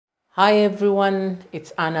Hi everyone,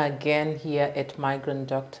 it's Anna again here at Migrant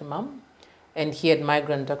Dr. Mom. And here at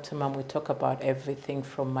Migrant Dr. Mom, we talk about everything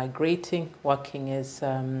from migrating, working as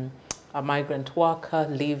a migrant worker,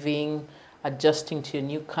 living, adjusting to a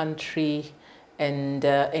new country, and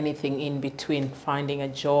anything in between, finding a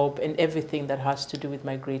job, and everything that has to do with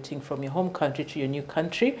migrating from your home country to your new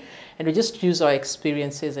country. And we just use our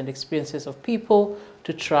experiences and experiences of people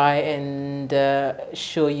to try and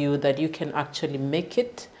show you that you can actually make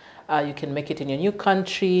it. You can make it in your new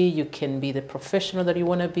country, you can be the professional that you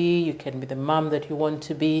want to be, you can be the mom that you want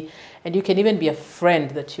to be, and you can even be a friend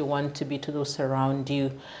that you want to be to those around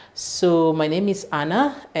you. So my name is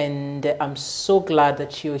Anna, and I'm so glad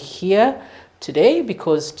that you're here today,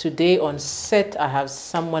 because today on set I have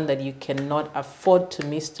someone that you cannot afford to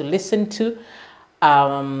miss to listen to.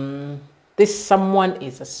 This someone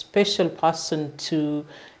is a special person to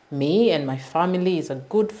me and my family. Is a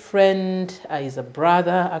good friend, is a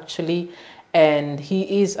brother actually, and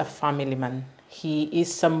he is a family man. He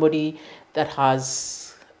is somebody that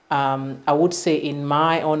has, I would say in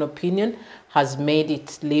my own opinion, has made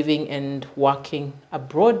it living and working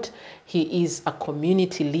abroad. He is a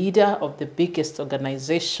community leader of the biggest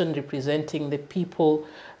organization representing the people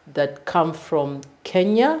that come from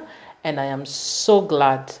Kenya, and I am so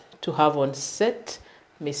glad to have on set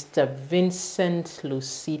Mr. Vincent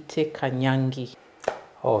Lusite Kanyangi.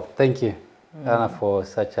 Oh, thank you, Anna, for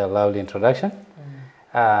such a lovely introduction.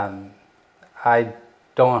 I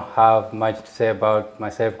don't have much to say about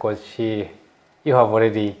myself because you have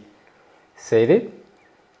already said it.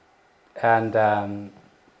 And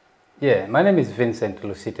yeah, my name is Vincent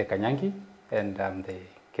Lusite Kanyangi, and I'm the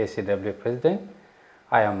KCWA president.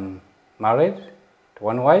 I am married to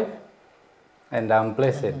one wife, and I'm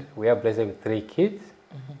blessed. We are blessed with 3 kids.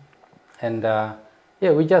 And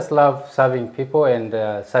yeah, we just love serving people and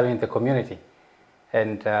serving the community.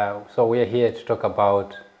 And so we are here to talk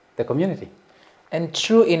about the community. And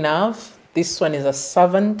true enough, this one is a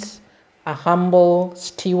servant, a humble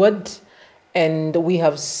steward, and we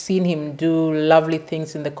have seen him do lovely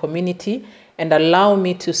things in the community. And allow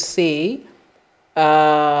me to say,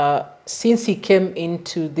 since he came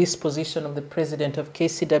into this position of the president of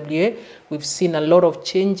KCWA, we've seen a lot of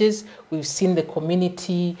changes. We've seen the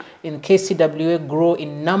community in KCWA grow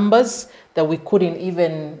in numbers that we couldn't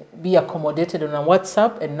even be accommodated on a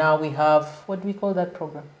WhatsApp. And now we have, what do we call that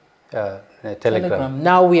program? Telegram.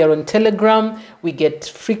 Now we are on Telegram. We get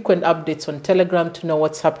frequent updates on Telegram to know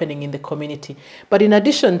what's happening in the community. But in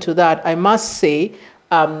addition to that, I must say,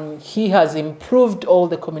 he has improved all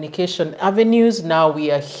the communication avenues. Now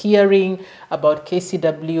we are hearing about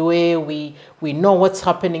KCWA. We know what's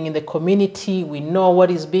happening in the community. We know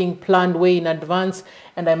what is being planned way in advance.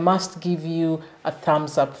 And I must give you a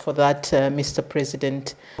thumbs up for that, Mr.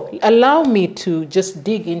 President. Allow me to just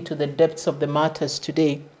dig into the depths of the matters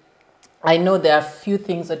today. I know there are a few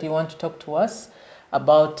things that you want to talk to us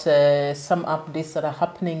about, some updates that are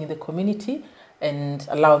happening in the community, and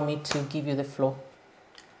allow me to give you the floor.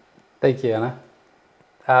 Thank you, Anna.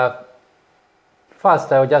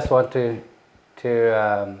 First, I just want to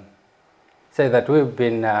say that we've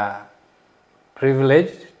been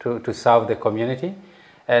privileged to serve the community.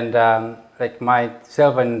 And like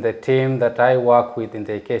myself and the team that I work with in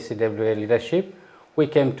the KCWA leadership, we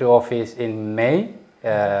came to office in May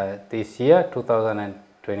this year,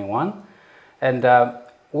 2021. And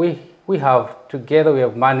we have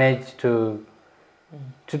managed to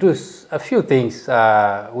do a few things.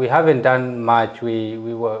 We haven't done much. We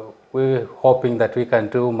were hoping that we can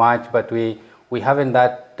do much, but we haven't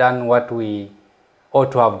done what we ought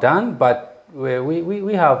to have done. But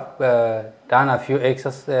we have done a few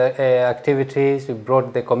activities. We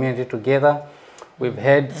brought the community together. We've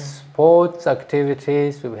had sports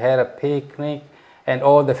activities. We've had a picnic, and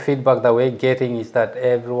all the feedback that we're getting is that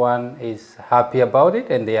everyone is happy about it,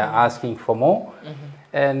 and they are asking for more.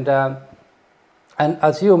 And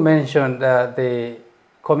as you mentioned, the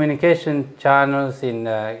communication channels in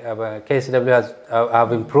KCWA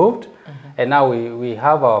have improved, and now we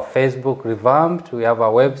have our Facebook revamped, we have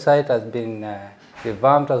our website has been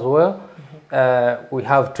revamped as well. We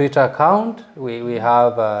have Twitter account, we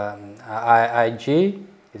have IG,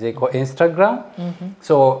 is it called Instagram?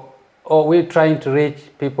 So we're trying to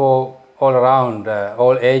reach people all around,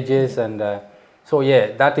 all ages, and so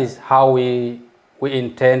yeah, that is how we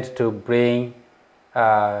intend to bring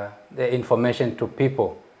the information to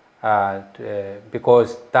people,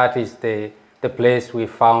 because that is the place we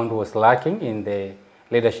found was lacking in the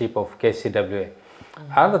leadership of KCWA.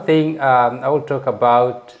 Other thing I will talk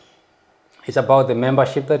about is about the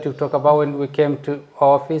membership that you talk about. When we came to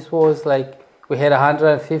office, was like we had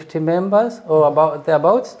 150 members or about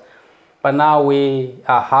thereabouts, But now we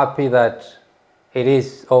are happy that it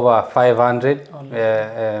is over 500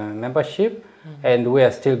 membership, and we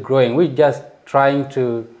are still growing. We're just trying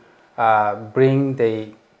to bring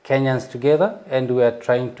the Kenyans together, and we are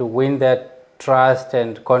trying to win their trust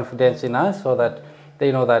and confidence in us, so that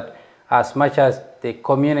they know that as much as the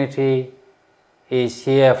community is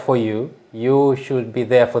here for you, you should be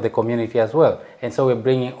there for the community as well. And so we're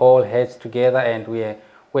bringing all heads together, and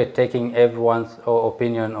we're taking everyone's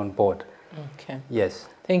opinion on board. Okay. Yes.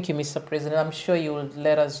 Thank you, Mr. President. I'm sure you will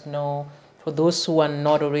let us know, for those who are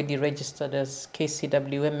not already registered as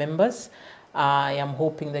KCWA members, I am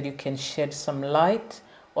hoping that you can shed some light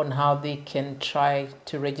on how they can try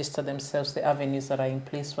to register themselves, the avenues that are in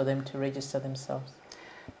place for them to register themselves.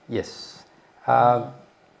 Yes.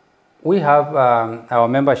 We have our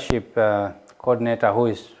membership coordinator who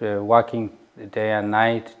is working day and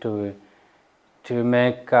night to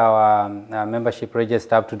make our membership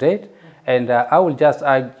register up to date. And I will just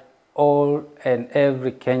urge all and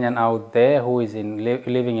every Kenyan out there who is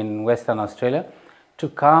living in Western Australia to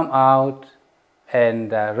come out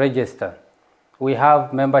and register. We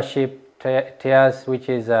have membership tiers, which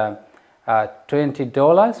is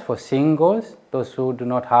 $20 for singles, those who do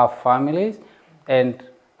not have families, and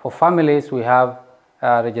for families we have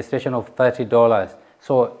a registration of $30.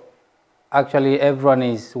 So actually everyone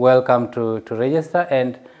is welcome to register,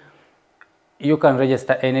 and you can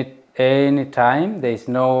register any time. There is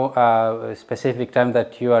no specific time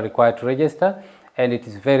that you are required to register, and it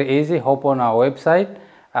is very easy. Hop on our website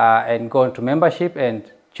and go into membership and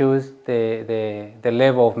choose the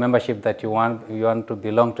level of membership that you want to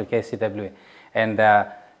belong to KCWA.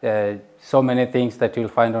 And so many things that you'll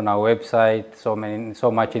find on our website,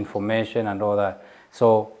 so much information and all that.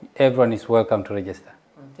 So everyone is welcome to register.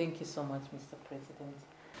 Thank you so much, Mr. President.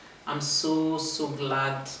 I'm so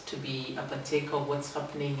glad to be a partaker of what's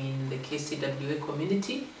happening in the KCWA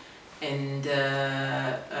community, and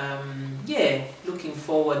yeah, looking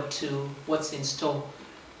forward to what's in store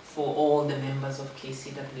for all the members of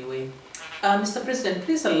KCWA. Mr. President,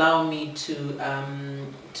 please allow me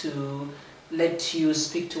to let you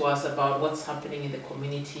speak to us about what's happening in the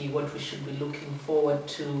community, what we should be looking forward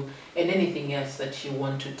to, and anything else that you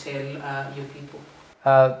want to tell your people.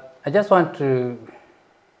 I just want to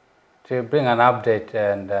bring an update,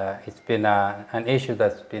 and it's been an issue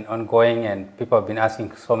that's been ongoing, and people have been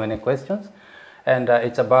asking so many questions, and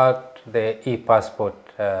it's about the e-passport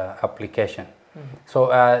application.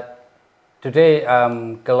 So today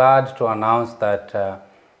I'm glad to announce that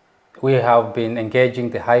we have been engaging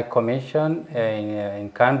the High Commission in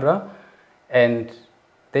Canberra, and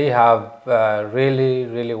they have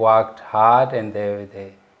really worked hard, and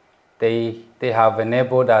they have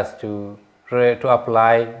enabled us to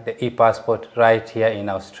apply the e-passport right here in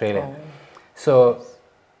Australia. Oh. So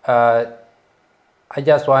I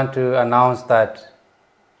just want to announce that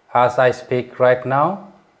as I speak right now,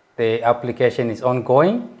 the application is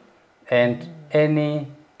ongoing, and any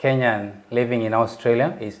Kenyan living in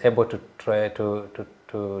Australia is able to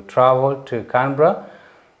travel to Canberra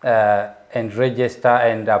and register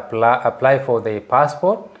and apply for the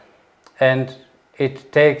passport. And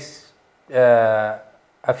it takes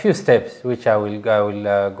a few steps which I will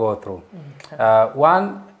go through. Okay.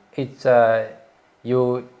 One, it's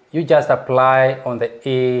you just apply on the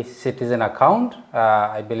e-citizen account.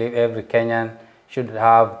 I believe every Kenyan should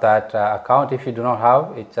have that account. If you do not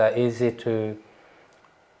have, it's easy to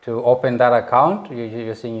open that account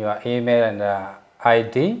using your email and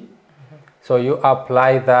ID. So you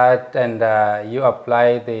apply that, and you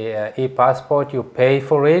apply the e-passport, you pay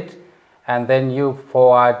for it, and then you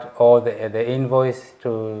forward all the invoices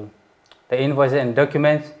and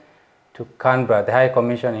documents to Canberra, the High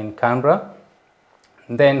Commission in Canberra.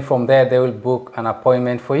 And then from there they will book an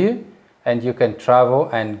appointment for you, and you can travel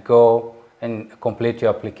and go and complete your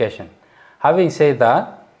application. Having said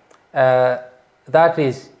that, that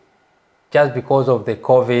is just because of the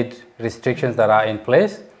COVID restrictions that are in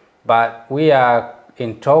place, but we are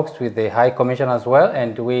in talks with the High Commission as well,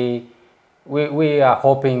 and we are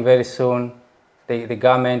hoping very soon the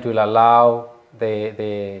government will allow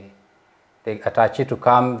the attaché to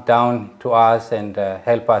come down to us and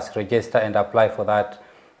help us register and apply for that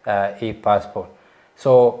e-passport.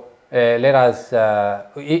 So let us,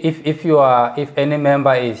 if any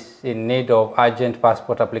member is in need of urgent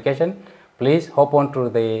passport application, please hop onto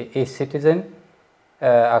the e-citizen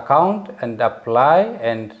account and apply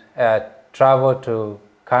and travel to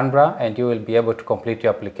Canberra, and you will be able to complete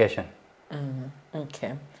your application.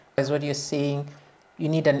 Okay. As what you're saying, you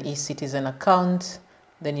need an e-citizen account,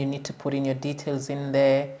 then you need to put in your details in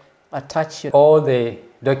there, attach your... All the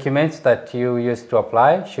documents that you use to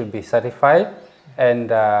apply should be certified, and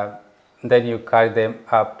then you carry them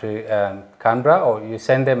up to Canberra, or you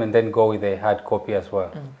send them and then go with a hard copy as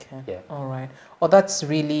well. Okay. Yeah. All right. Well, that's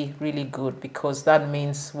really, really good, because that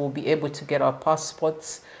means we'll be able to get our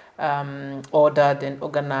passports ordered and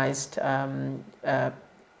organized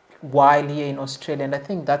while here in Australia. And I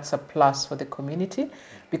think that's a plus for the community,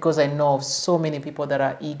 because I know of so many people that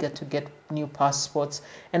are eager to get new passports,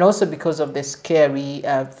 and also because of the scary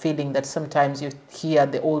feeling that sometimes you hear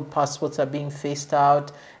the old passports are being phased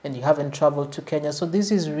out and you haven't traveled to Kenya. So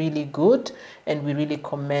this is really good, and we really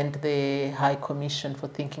commend the High Commission for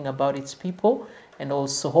thinking about its people, and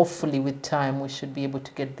also hopefully with time we should be able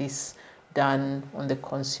to get this done on the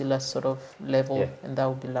consular sort of level. Yeah. And that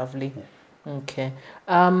would be lovely. Yeah. Okay.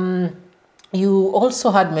 You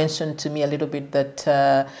also had mentioned to me a little bit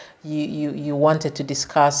that you wanted to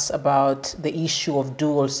discuss about the issue of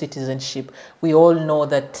dual citizenship. We all know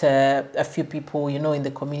that a few people, you know, in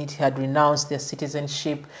the community had renounced their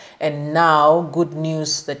citizenship, and now good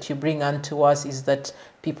news that you bring unto us is that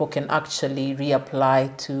people can actually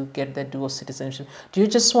reapply to get the dual citizenship. Do you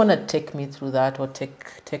just want to take me through that, or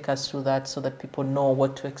take us through that, so that people know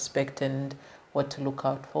what to expect and what to look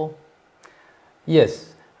out for?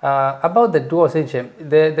 Yes. About the dual citizenship,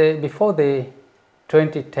 before the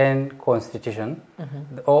 2010 constitution,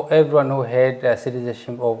 everyone who had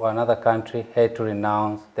citizenship of another country had to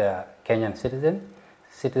renounce their Kenyan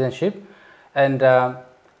citizenship, and at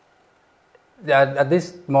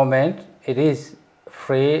this moment it is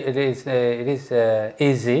free. It is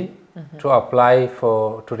easy to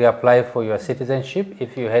reapply for your citizenship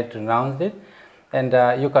if you had renounced it. And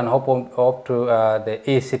you can hop to the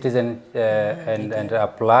e-citizen and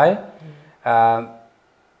apply.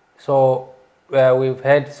 So we've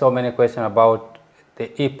had so many questions about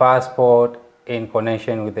the e-passport in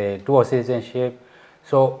connection with the dual citizenship.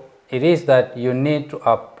 So it is that you need to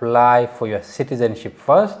apply for your citizenship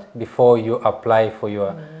first before you apply for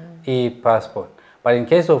your e-passport. But in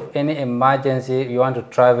case of any emergency, you want to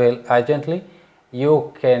travel urgently,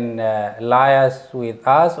 you can liaise with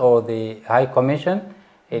us or the High Commission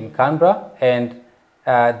in Canberra, and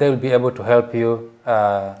they will be able to help you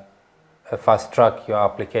fast track your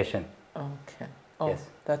application. Okay. Oh, yes.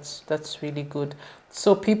 That's really good.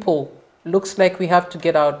 So people, looks like we have to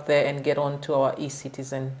get out there and get onto our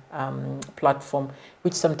e-citizen platform,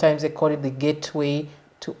 which sometimes they call it the gateway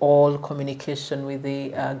to all communication with the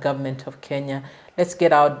government of Kenya. Let's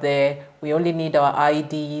get out there. We only need our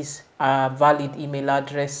IDs, valid email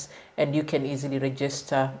address, and you can easily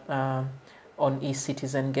register on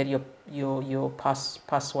eCitizen, get your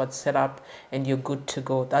password set up, and you're good to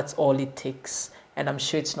go. That's all it takes, and I'm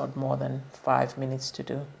sure it's not more than 5 minutes to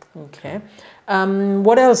do. Okay.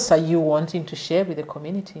 What else are you wanting to share with the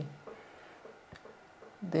community?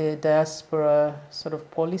 The diaspora sort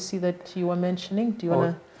of policy that you were mentioning. Do you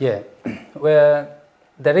want to? Yeah. Well,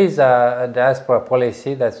 there is a diaspora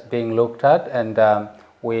policy that's being looked at, and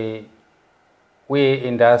we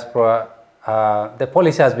in diaspora, the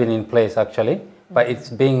policy has been in place actually, but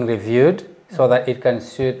it's being reviewed so that it can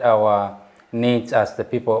suit our needs as the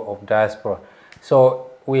people of diaspora.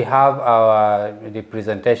 So we have our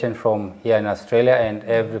representation from here in Australia and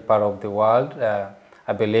every part of the world.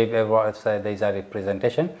 I believe everywhere outside there is a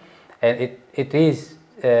representation, and it is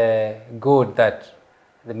good that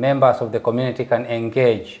the members of the community can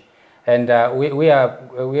engage, and we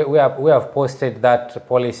have posted that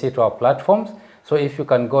policy to our platforms. So if you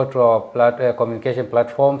can go to our communication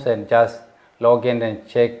platforms and just log in and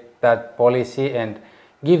check that policy and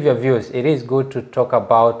give your views. It is good to talk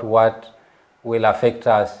about what will affect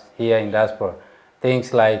us here in diaspora,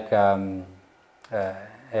 things like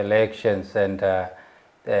elections and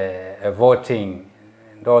voting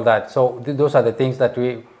and all that. So those are the things that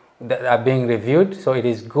are being reviewed. So it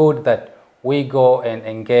is good that we go and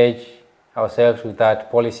engage ourselves with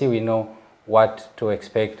that policy. We know what to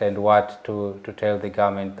expect and what to tell the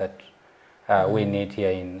government that we need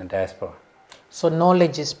here in the diaspora. So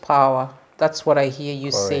knowledge is power. That's what I hear you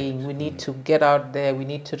Correct. saying. We need to get out there. We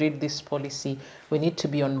need to read this policy. We need to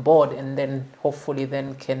be on board, and then hopefully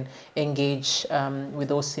then can engage with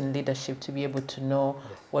those in leadership to be able to know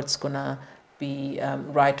what's going to be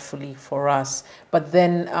rightfully for us. But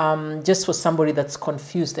then just for somebody that's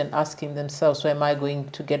confused and asking themselves, where am I going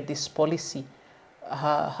to get this policy?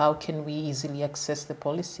 How can we easily access the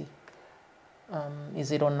policy?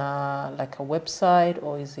 Is it on like a website,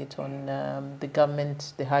 or is it on the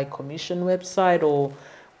government, the High Commission website, or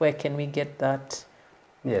where can we get that?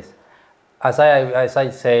 Yes, as I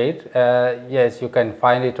said, yes, you can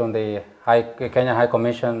find it on the Kenya High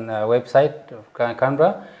Commission website of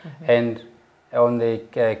Canberra, and on the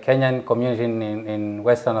Kenyan community in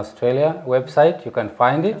Western Australia website, you can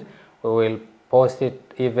find it. We will post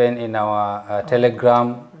it even in our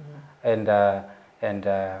Telegram and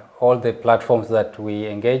all the platforms that we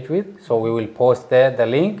engage with. So we will post there the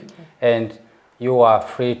link, and you are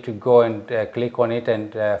free to go and click on it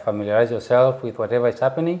and familiarize yourself with whatever is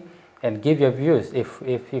happening and give your views if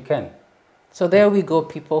you can. So there we go,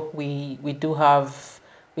 people. We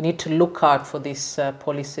need to look out for this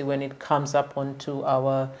policy when it comes up onto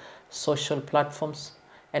our social platforms,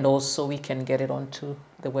 and also we can get it onto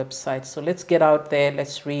the website. So let's get out there,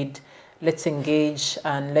 let's read, let's engage,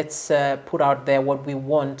 and let's put out there what we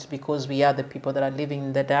want, because we are the people that are living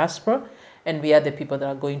in the diaspora, and we are the people that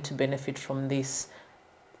are going to benefit from this.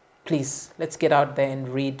 Please, let's get out there and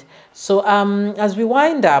read. So as we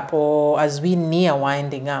wind up, or as we near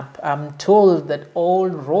winding up, I'm told that all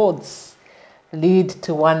roads lead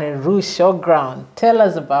to Wanneroo Showground. Tell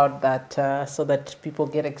us about that so that people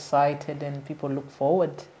get excited and people look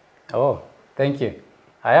forward. Oh, thank you.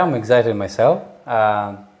 I am excited myself.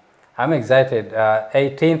 I'm excited.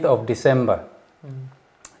 18th of December,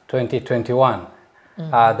 2021.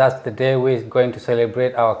 That's the day we're going to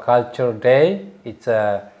celebrate our Culture Day. It's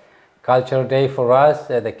a Culture Day for us,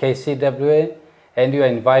 the KCWA, and we are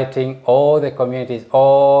inviting all the communities,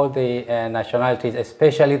 all the nationalities,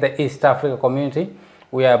 especially the East Africa community.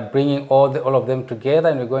 We are bringing all of them together,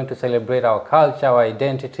 and we're going to celebrate our culture, our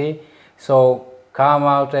identity. So come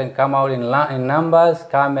out in numbers,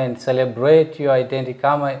 come and celebrate your identity,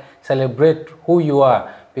 come and celebrate who you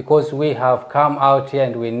are, because we have come out here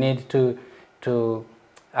and we need to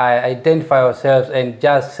identify ourselves and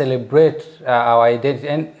just celebrate our identity.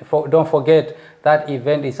 And don't forget that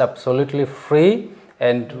event is absolutely free,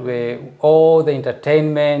 and all the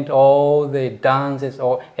entertainment, all the dances,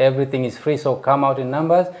 everything is free. So come out in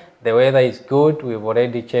numbers. The weather is good. We've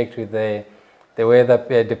already checked with the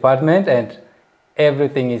weather department, and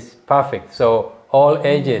everything is perfect. So all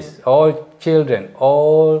ages, all children,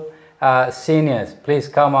 all seniors, please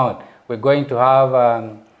come out. We're going to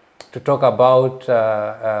have to talk about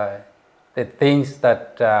the things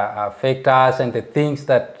that affect us, and the things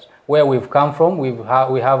that where we've come from. We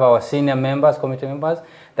have our senior members, committee members.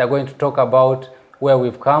 They're going to talk about where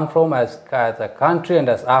we've come from as a country and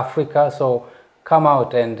as Africa. So come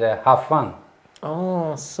out and have fun.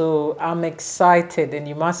 Oh, so I'm excited, and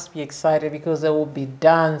you must be excited, because there will be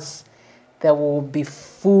dance, there will be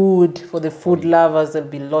food for the food lovers. There'll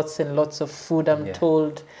be lots and lots of food, I'm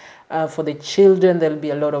told. For the children, there'll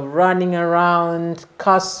be a lot of running around,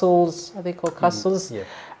 castles. Are they called castles? Yeah.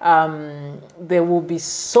 There will be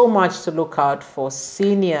so much to look out for.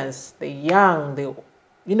 Seniors, the young,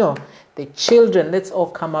 the children. Let's all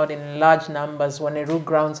come out in large numbers. Wanneroo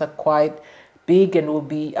grounds are quite big and will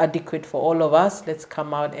be adequate for all of us. Let's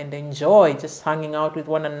come out and enjoy just hanging out with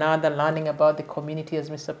one another, learning about the community, as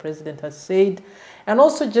Mr. President has said, and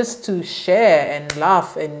also just to share and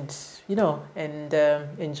laugh and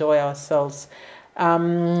enjoy ourselves.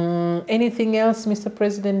 Anything else, Mr.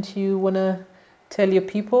 President, you want to tell your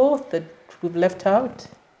people that we've left out?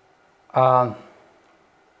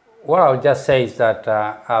 What I'll just say is that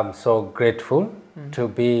I'm so grateful to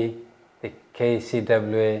be the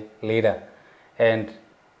KCWA leader, and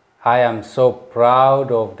I am so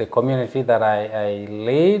proud of the community that I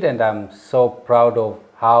lead, and I'm so proud of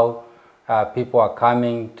how people are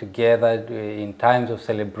coming together in times of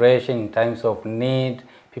celebration, in times of need.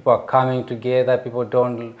 People are coming together. People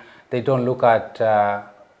don't look at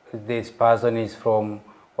this person is from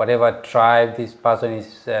whatever tribe, this person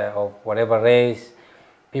is of whatever race.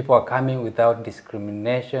 People are coming without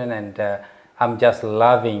discrimination, and I'm just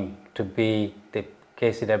loving to be the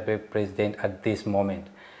KCWA president at this moment.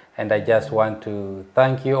 And I just want to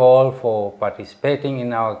thank you all for participating in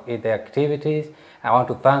the activities. I want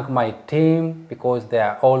to thank my team, because they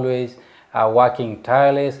are always working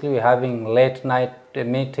tirelessly. We're having late night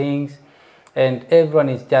meetings, and everyone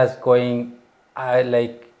is just going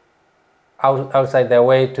outside their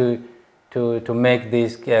way to make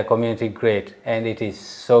this community great. And it is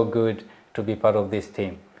so good to be part of this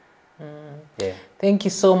team. Yeah. Thank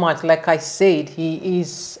you so much. Like I said, he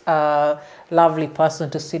is a lovely person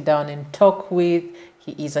to sit down and talk with.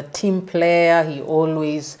 He is a team player. He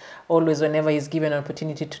always, whenever he's given an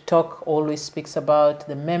opportunity to talk, always speaks about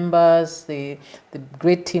the members, the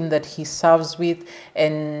great team that he serves with.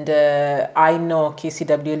 And I know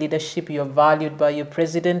KCWA leadership, you're valued by your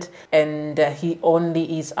president, and he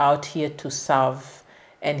only is out here to serve,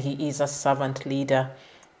 and he is a servant leader.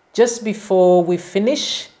 Just before we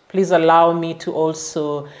finish, please allow me to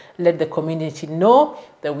also let the community know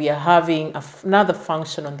that we are having another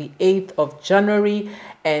function on the 8th of January,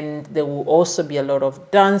 and there will also be a lot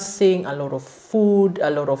of dancing, a lot of food, a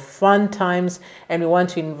lot of fun times, and we want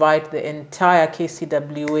to invite the entire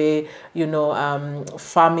KCWA,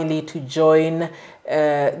 family to join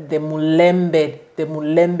the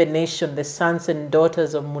Mulembe Nation. The sons and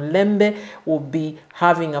daughters of Mulembe will be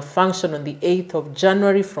having a function on the 8th of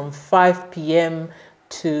January from 5 p.m.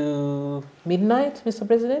 to midnight, Mr.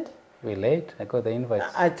 President? We're late. I got the invite.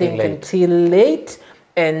 I think until late.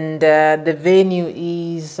 And the venue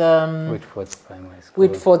is Whitford's Primary School.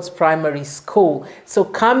 Whitford's Primary School. So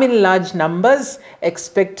come in large numbers,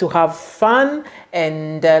 expect to have fun,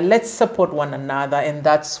 and let's support one another. And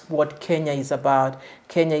that's what Kenya is about.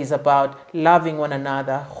 Kenya is about loving one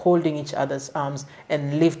another, holding each other's arms,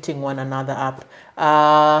 and lifting one another up.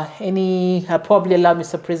 I'll probably allow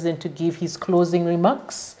Mr. President to give his closing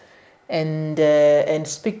remarks and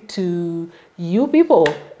speak to you people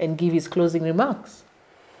and give his closing remarks.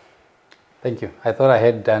 Thank you. I thought I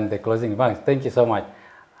had done the closing remarks. Thank you so much.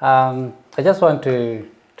 I just want to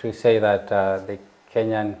say that the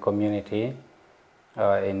Kenyan community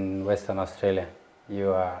in Western Australia,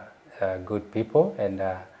 you are good people, and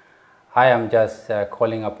I am just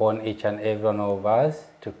calling upon each and every one of us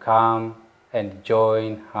to come and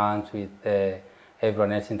join hands with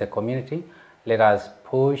everyone else in the community. Let us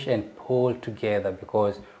push and pull together,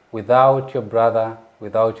 because without your brother,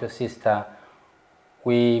 without your sister,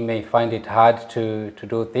 we may find it hard to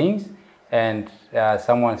do things. And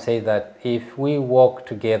someone said that if we walk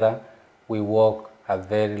together, we walk a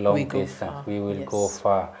very long distance. We will go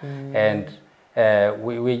far. And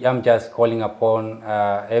I'm just calling upon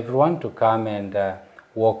everyone to come and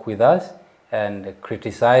walk with us and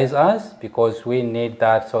criticize us, because we need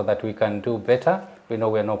that so that we can do better. We know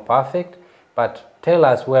we're not perfect, but tell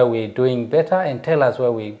us where we're doing better and tell us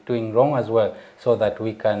where we're doing wrong as well, so that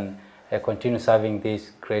we can continue serving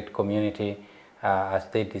this great community as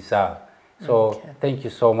they deserve. So thank you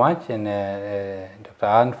so much, and Dr.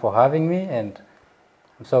 Anne, for having me, and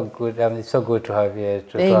I'm so good. It's so good to have you.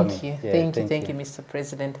 Thank you, thank you, Mr.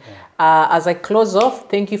 President. As I close off,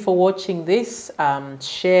 thank you for watching this.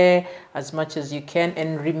 Share as much as you can,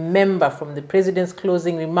 and remember from the President's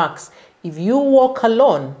closing remarks: if you walk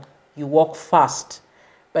alone, you walk fast,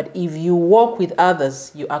 but if you walk with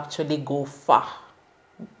others, you actually go far.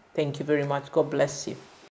 Thank you very much. God bless you.